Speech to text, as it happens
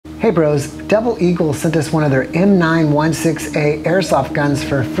Hey bros, Double Eagle sent us one of their M916A airsoft guns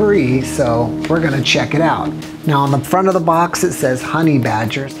for free, so we're gonna check it out. Now on the front of the box it says Honey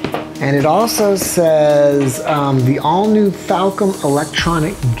Badgers, and it also says the all-new Falcon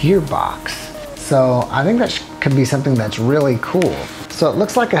Electronic Gearbox. So I think that could be something that's really cool. So it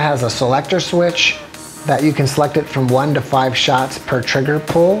looks like it has a selector switch that you can select it from 1 to 5 shots per trigger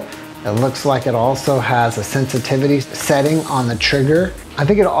pull. It looks like it also has a sensitivity setting on the trigger. I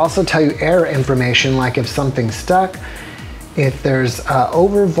think it'll also tell you error information, like if something's stuck, if there's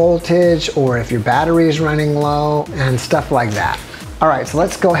over voltage, or if your battery is running low, and stuff like that. All right, so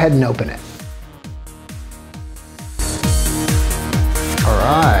let's go ahead and open it. All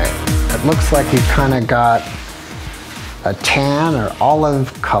right, it looks like you kind of got a tan or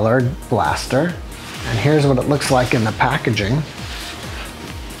olive colored blaster. And here's what it looks like in the packaging.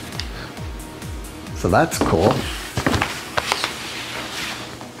 So that's cool.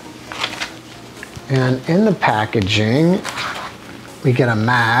 And in the packaging, we get a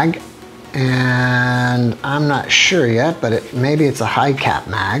mag, and I'm not sure yet, but maybe it's a high cap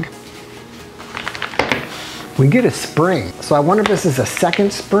mag. We get a spring. So I wonder if this is a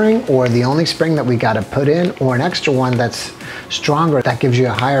second spring or the only spring that we got to put in, or an extra one that's stronger that gives you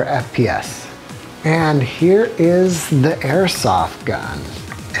a higher FPS. And here is the airsoft gun.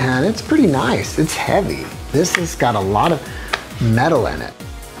 And it's pretty nice, it's heavy. This has got a lot of metal in it.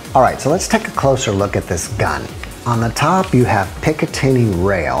 All right, so let's take a closer look at this gun. On the top, you have Picatinny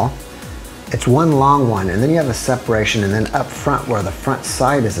rail. It's one long one, and then you have a separation, and then up front where the front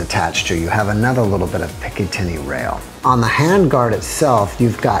sight is attached to, you have another little bit of Picatinny rail. On the handguard itself,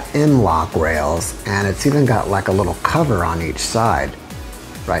 you've got M-lock rails, and it's even got like a little cover on each side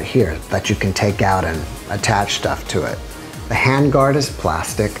right here that you can take out and attach stuff to it. The handguard is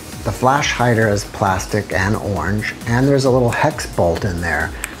plastic, the flash hider is plastic and orange, and there's a little hex bolt in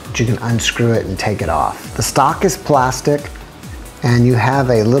there that you can unscrew it and take it off. The stock is plastic, and you have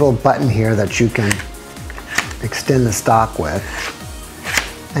a little button here that you can extend the stock with.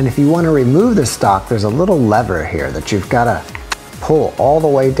 And if you want to remove the stock, there's a little lever here that you've got to pull all the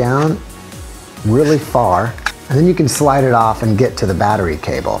way down really far, and then you can slide it off and get to the battery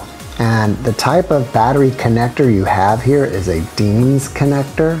cable. And the type of battery connector you have here is a Dean's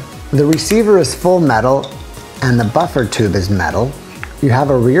connector. The receiver is full metal and the buffer tube is metal. You have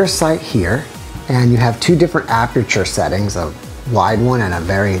a rear sight here, and you have 2 different aperture settings, a wide one and a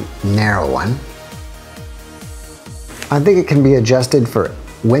very narrow one. I think it can be adjusted for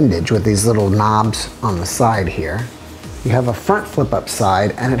windage with these little knobs on the side here. You have a front flip up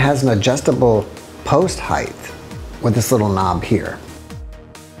side, and it has an adjustable post height with this little knob here.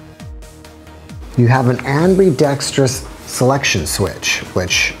 You have an ambidextrous selection switch,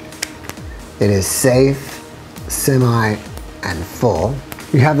 which it is safe, semi, and full.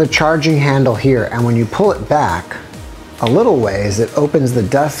 You have the charging handle here, and when you pull it back a little ways, it opens the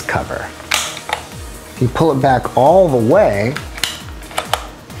dust cover. If you pull it back all the way,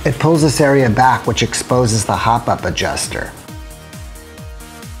 it pulls this area back, which exposes the hop-up adjuster.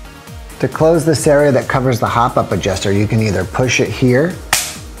 To close this area that covers the hop-up adjuster, you can either push it here,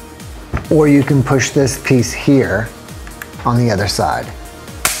 or you can push this piece here on the other side.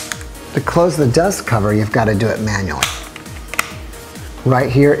 To close the dust cover, you've got to do it manually.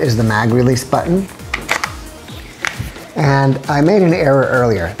 Right here is the mag release button. And I made an error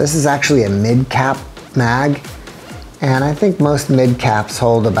earlier. This is actually a mid-cap mag, and I think most mid-caps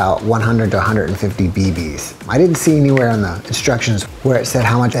hold about 100 to 150 BBs. I didn't see anywhere in the instructions where it said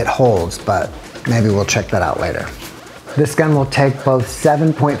how much it holds, but maybe we'll check that out later. This gun will take both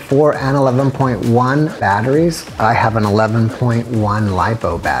 7.4 and 11.1 batteries. I have an 11.1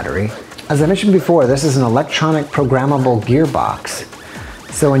 LiPo battery. As I mentioned before, this is an electronic programmable gearbox.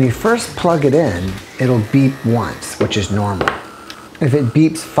 So when you first plug it in, it'll beep once, which is normal. If it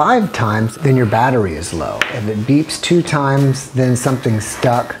beeps 5 times, then your battery is low. If it beeps 2 times, then something's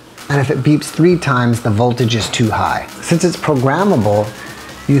stuck. And if it beeps 3 times, the voltage is too high. Since it's programmable,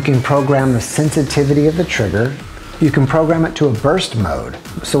 you can program the sensitivity of the trigger. You can program it to a burst mode.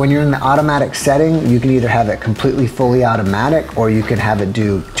 So when you're in the automatic setting, you can either have it completely fully automatic, or you can have it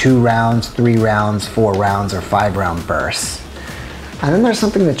do 2 rounds, 3 rounds, 4 rounds, or 5 round bursts. And then there's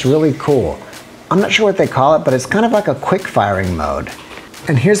something that's really cool. I'm not sure what they call it, but it's kind of like a quick firing mode.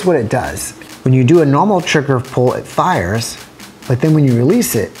 And here's what it does. When you do a normal trigger pull, it fires, but then when you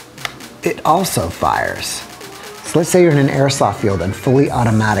release it, it also fires. So let's say you're in an airsoft field and fully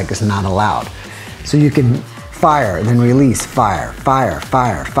automatic is not allowed. So you can fire, then release, fire, fire,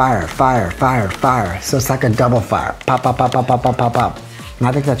 fire, fire, fire, fire, fire. So it's like a double fire, pop, pop, pop, pop, pop, pop, pop, pop. And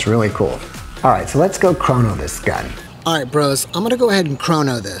I think that's really cool. All right, so let's go chrono this gun. Alright bros, I'm going to go ahead and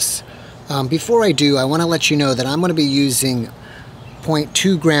chrono this. Before I do, I want to let you know that I'm going to be using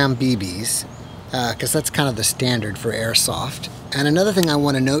 0.2 gram BBs, because that's kind of the standard for Airsoft. And another thing I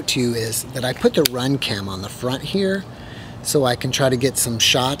want to note to you is that I put the run cam on the front here, so I can try to get some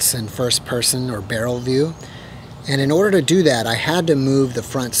shots in first person or barrel view. And in order to do that, I had to move the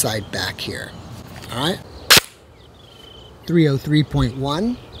front sight back here. Alright?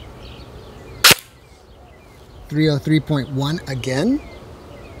 303.1. 303.1 again.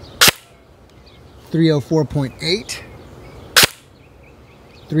 304.8.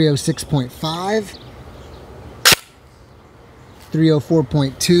 306.5.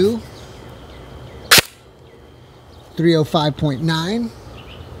 304.2. 305.9.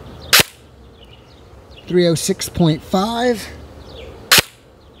 306.5.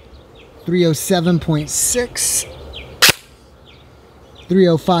 307.6.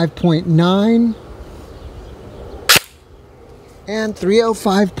 305.9. And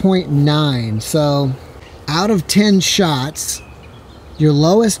 305.9. So out of 10 shots, your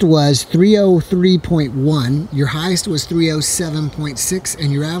lowest was 303.1, your highest was 307.6,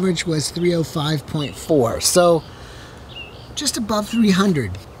 and your average was 305.4. So just above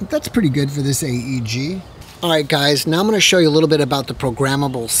 300. That's pretty good for this AEG. Alright guys, now I'm going to show you a little bit about the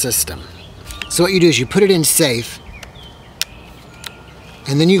programmable system. So what you do is you put it in safe,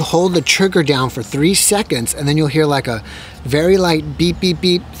 and then you hold the trigger down for 3 seconds, and then you'll hear like a very light beep, beep,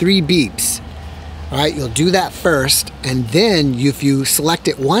 beep, 3 beeps. Alright, you'll do that first, and then if you select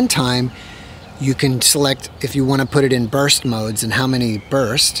it one time, you can select if you want to put it in burst modes and how many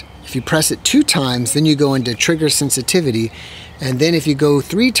burst. If you press it 2 times, then you go into trigger sensitivity, and then if you go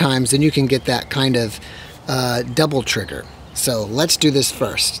 3 times, then you can get that kind of double trigger. So let's do this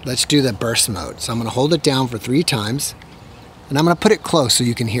first. Let's do the burst mode. So I'm going to hold it down for 3 times. And I'm going to put it close so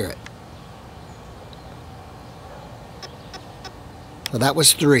you can hear it. Well, that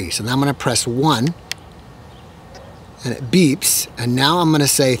was 3. So now I'm going to press 1. And it beeps. And now I'm going to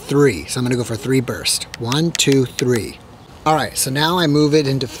say 3. So I'm going to go for 3 bursts. 1, 2, 3. Alright, so now I move it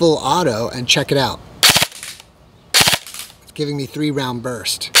into full auto and check it out. It's giving me 3 round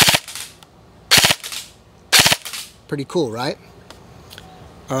burst. Pretty cool, right?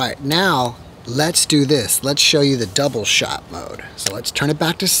 Alright, now let's do this. Let's show you the double shot mode. So let's turn it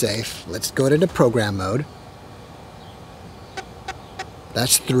back to safe. Let's go into program mode.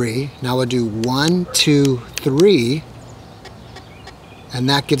 That's 3. Now we'll do 1, 2, 3. And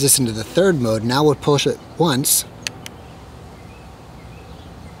that gives us into the 3rd mode. Now we'll push it once.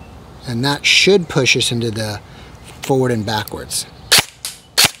 And that should push us into the forward and backwards.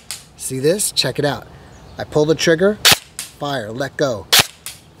 See this? Check it out. I pull the trigger, fire, let go,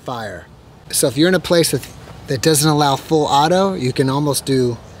 fire. So if you're in a place that doesn't allow full auto, you can almost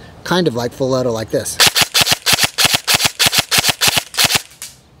do kind of like full auto like this.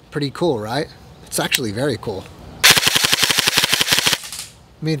 Pretty cool, right? It's actually very cool.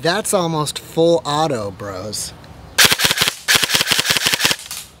 I mean, that's almost full auto, bros.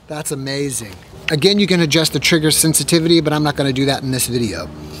 That's amazing. Again, you can adjust the trigger sensitivity, but I'm not going to do that in this video.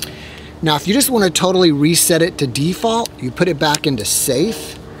 Now, if you just want to totally reset it to default, you put it back into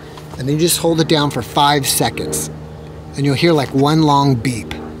safe, and then you just hold it down for 5 seconds. And you'll hear like one long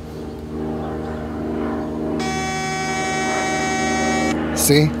beep.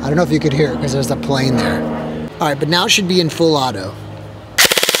 See? I don't know if you could hear it because there's a plane there. Alright, but now it should be in full auto.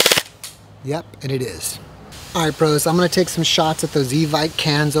 Yep, and it is. Alright bros, I'm going to take some shots at those Evite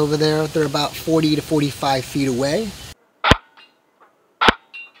cans over there. They're about 40 to 45 feet away.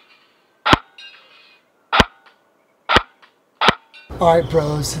 Alright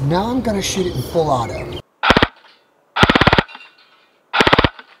bros, now I'm going to shoot it in full auto.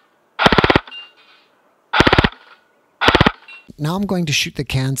 Now I'm going to shoot the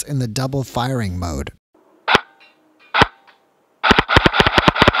cans in the double firing mode.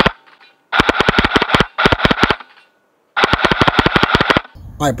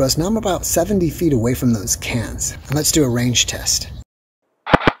 Alright bros, now I'm about 70 feet away from those cans. And let's do a range test.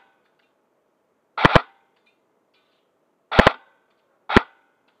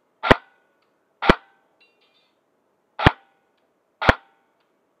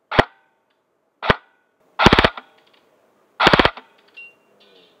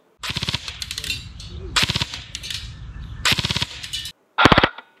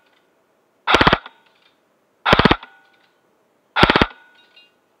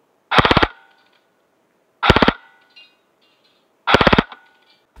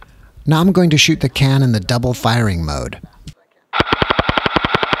 Now I'm going to shoot the can in the double firing mode.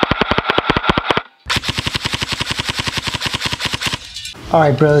 All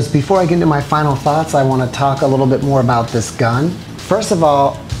right, bros, before I get into my final thoughts, I want to talk a little bit more about this gun. First of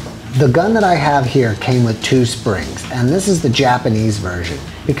all, the gun that I have here came with 2 springs, and this is the Japanese version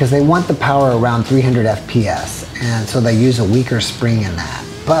because they want the power around 300 FPS, and so they use a weaker spring in that.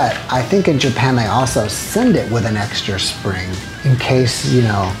 But I think in Japan they also send it with an extra spring in case, you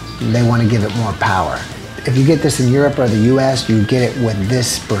know, they want to give it more power. If you get this in Europe or the US, you get it with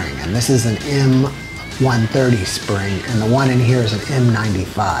this spring, and this is an M130 spring, and the one in here is an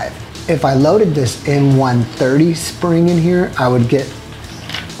M95. If I loaded this M130 spring in here, I would get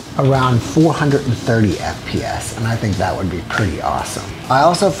around 430 FPS, and I think that would be pretty awesome. I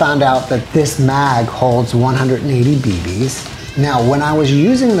also found out that this mag holds 180 BBs. Now, when I was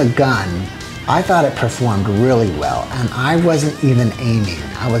using the gun, I thought it performed really well, and I wasn't even aiming.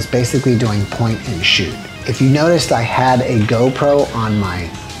 I was basically doing point and shoot. If you noticed, I had a GoPro on my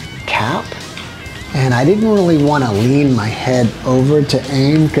cap, and I didn't really want to lean my head over to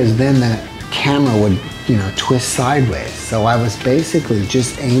aim because then the camera would, you know, twist sideways. So I was basically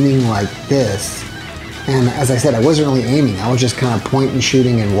just aiming like this. And as I said, I wasn't really aiming. I was just kind of point and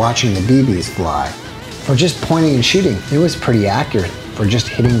shooting and watching the BBs fly. For just pointing and shooting, it was pretty accurate for just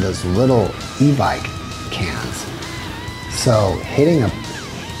hitting those little e-bike cans. So hitting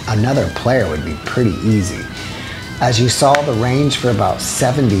another player would be pretty easy. As you saw, the range for about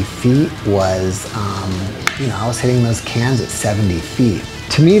 70 feet was, you know, I was hitting those cans at 70 feet.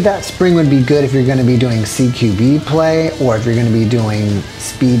 To me, that spring would be good if you're going to be doing CQB play or if you're going to be doing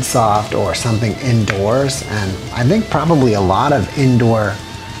speed soft or something indoors. And I think probably a lot of indoor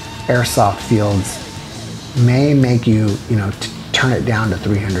airsoft fields may make you, you know, turn it down to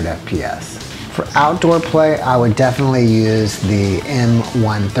 300 FPS. For outdoor play, I would definitely use the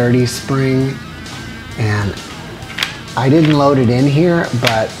M130 spring, and I didn't load it in here,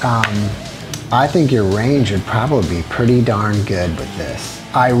 but I think your range would probably be pretty darn good with this.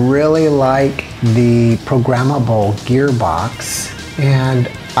 I really like the programmable gearbox, and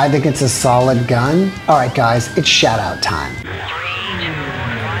I think it's a solid gun. All right, guys, it's shout out time.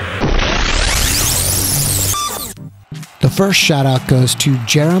 The first shout out goes to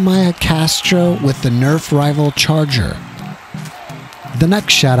Jeremiah Castro with the Nerf Rival Charger. The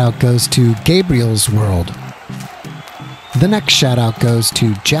next shout out goes to Gabriel's World. The next shout out goes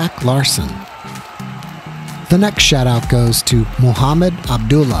to Jack Larson. The next shout out goes to Muhammad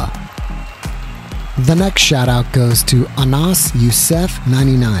Abdullah. The next shout out goes to Anas Youssef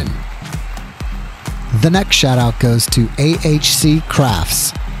 99. The next shout out goes to AHC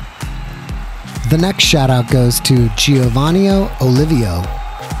Crafts. The next shout out goes to Giovanni Olivio.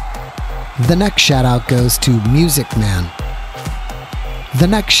 The next shout out goes to Music Man. The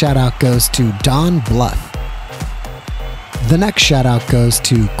next shout out goes to Don Bluff. The next shout out goes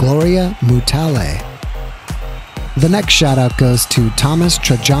to Gloria Mutale. The next shout out goes to Thomas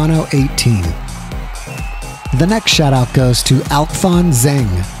Trajano 18. The next shout out goes to Alphon Zeng.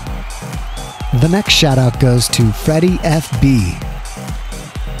 The next shout out goes to Freddie FB.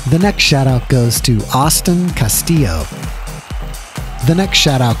 The next shout out goes to Austin Castillo. The next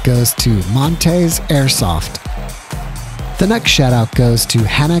shout out goes to Montes Airsoft. The next shout out goes to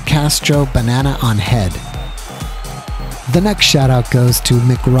Hannah Castro Banana on Head. The next shout out goes to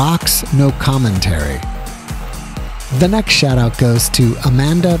McRocks No Commentary. The next shout out goes to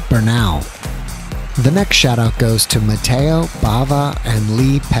Amanda Bernal. The next shout out goes to Mateo Bava and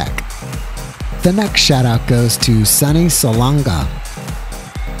Lee Peck. The next shout out goes to Sunny Solanga.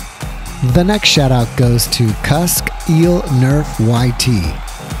 The next shout out goes to Cusk Eel Nerf YT.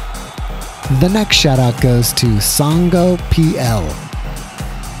 The next shout out goes to Songo PL.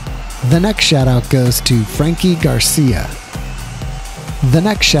 The next shout out goes to Frankie Garcia. The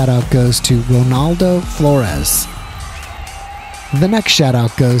next shout out goes to Ronaldo Flores. The next shout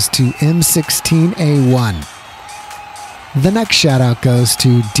out goes to M16A1. The next shout out goes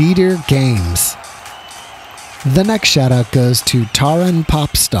to Dieter Games. The next shout out goes to Taran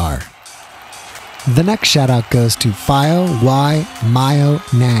Popstar. The next shout out goes to Fio Y Mayo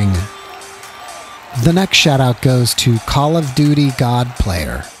Nang. The next shout out goes to Call of Duty God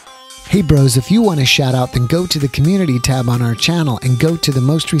Player. Hey bros, if you want a shout out, then go to the community tab on our channel and go to the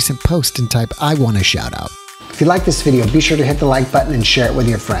most recent post and type I want a shout out. If you like this video, be sure to hit the like button and share it with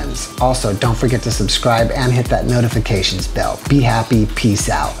your friends. Also, don't forget to subscribe and hit that notifications bell. Be happy, peace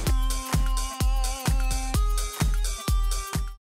out.